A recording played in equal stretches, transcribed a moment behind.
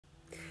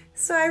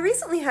So I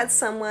recently had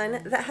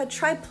someone that had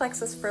tried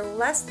Plexus for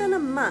less than a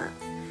month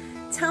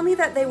tell me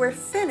that they were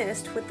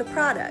finished with the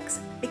products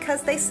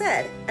because they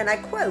said, and I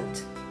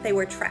quote, they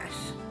were trash.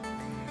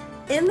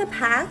 In the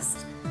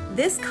past,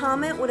 this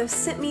comment would have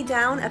sent me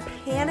down a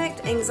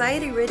panicked,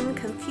 anxiety-ridden,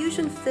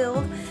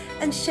 confusion-filled,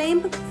 and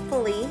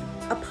shamefully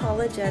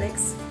apologetic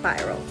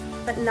spiral.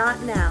 But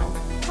not now.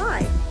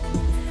 Why?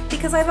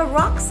 Because I have a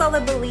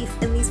rock-solid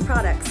belief in these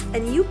products,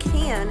 and you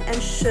can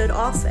and should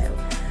also.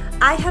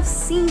 I have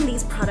seen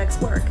these products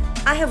work.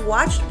 I have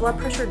watched blood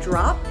pressure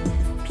drop,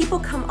 people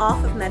come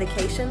off of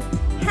medication.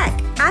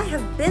 Heck, I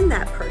have been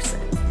that person.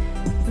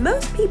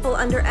 Most people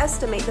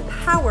underestimate the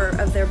power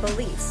of their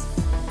beliefs.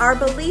 Our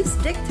beliefs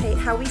dictate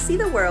how we see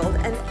the world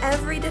and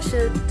every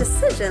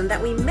decision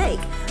that we make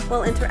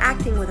while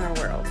interacting with our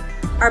world.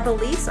 Our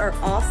beliefs are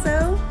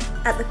also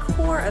at the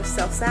core of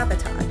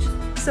self-sabotage.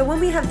 So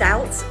when we have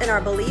doubts in our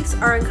beliefs,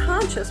 our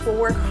unconscious will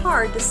work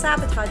hard to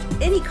sabotage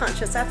any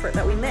conscious effort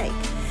that we make.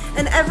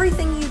 And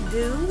everything you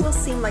do will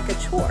seem like a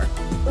chore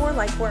or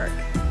like work.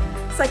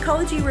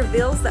 Psychology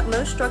reveals that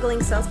most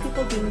struggling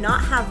salespeople do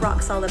not have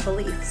rock-solid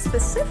belief,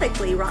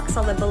 specifically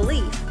rock-solid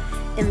belief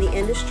in the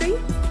industry,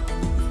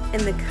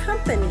 in the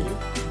company,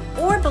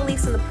 or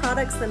beliefs in the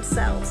products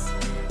themselves.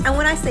 And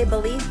when I say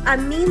belief, I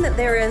mean that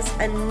there is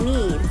a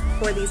need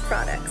for these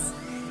products.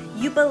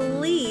 You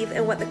believe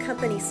in what the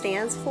company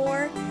stands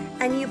for,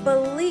 and you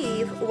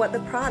believe what the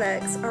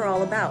products are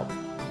all about.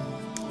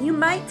 You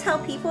might tell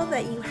people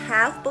that you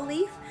have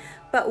belief,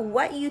 but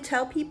what you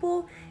tell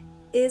people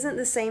isn't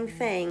the same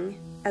thing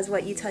as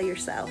what you tell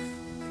yourself.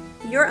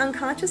 Your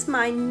unconscious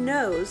mind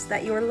knows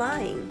that you're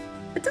lying,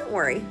 but don't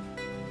worry,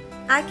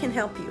 I can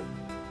help you.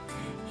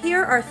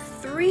 Here are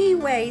 3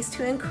 ways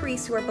to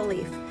increase your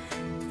belief.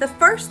 The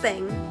first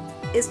thing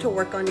is to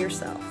work on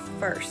yourself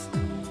first.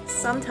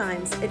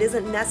 Sometimes it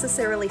isn't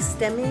necessarily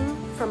stemming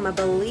from a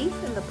belief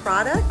in the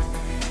product.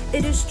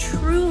 It is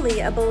truly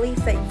a belief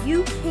that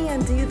you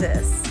can do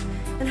this.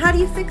 And how do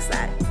you fix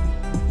that?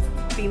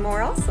 Be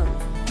more awesome.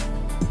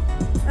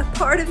 A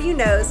part of you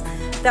knows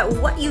that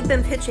what you've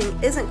been pitching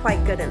isn't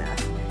quite good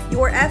enough.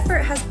 Your effort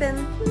has been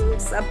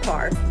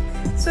subpar.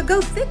 So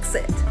go fix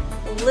it.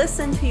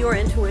 Listen to your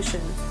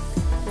intuition.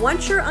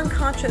 Once your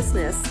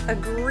unconsciousness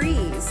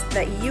agrees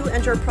that you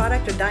and your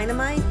product are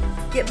dynamite,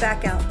 get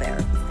back out there.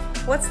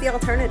 What's the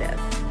alternative?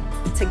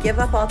 To give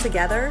up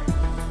altogether?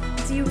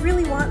 Do you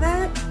really want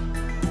that?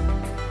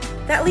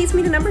 That leads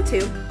me to number 2.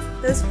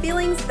 Those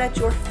feelings that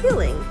you're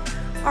feeling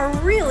are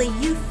really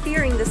you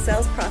fearing the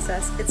sales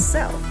process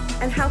itself.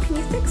 And how can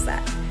you fix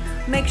that?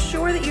 Make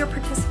sure that you're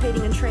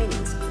participating in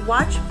trainings.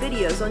 Watch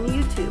videos on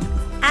YouTube.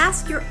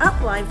 Ask your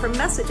upline for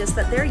messages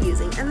that they're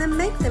using and then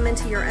make them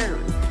into your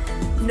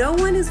own. No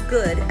one is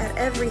good at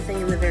everything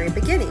in the very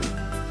beginning.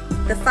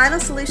 The final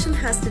solution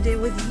has to do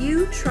with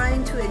you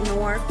trying to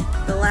ignore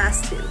the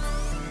last 2.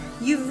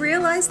 You've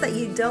realized that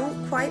you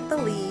don't quite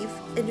believe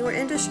in your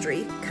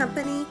industry,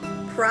 company,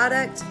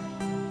 product,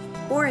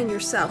 or in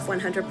yourself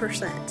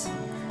 100%.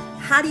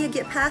 How do you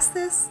get past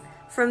this?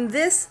 From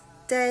this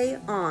day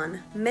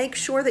on, make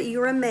sure that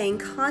you remain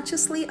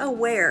consciously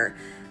aware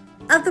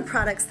of the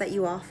products that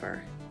you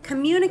offer.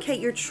 Communicate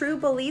your true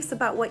beliefs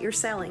about what you're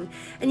selling,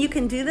 and you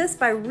can do this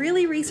by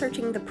really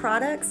researching the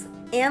products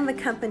and the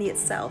company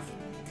itself.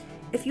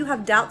 If you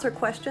have doubts or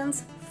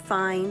questions,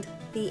 find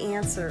the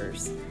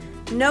answers.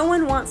 No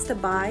one wants to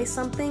buy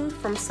something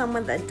from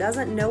someone that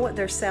doesn't know what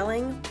they're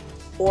selling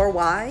or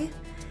why.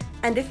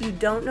 And if you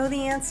don't know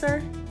the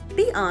answer,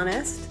 be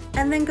honest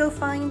and then go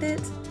find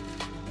it.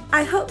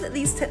 I hope that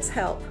these tips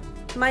help.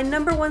 My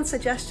number 1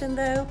 suggestion,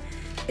 though,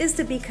 is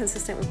to be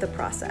consistent with the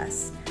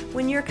process.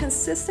 When you're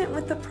consistent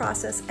with the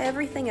process,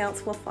 everything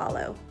else will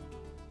follow.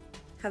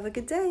 Have a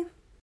good day.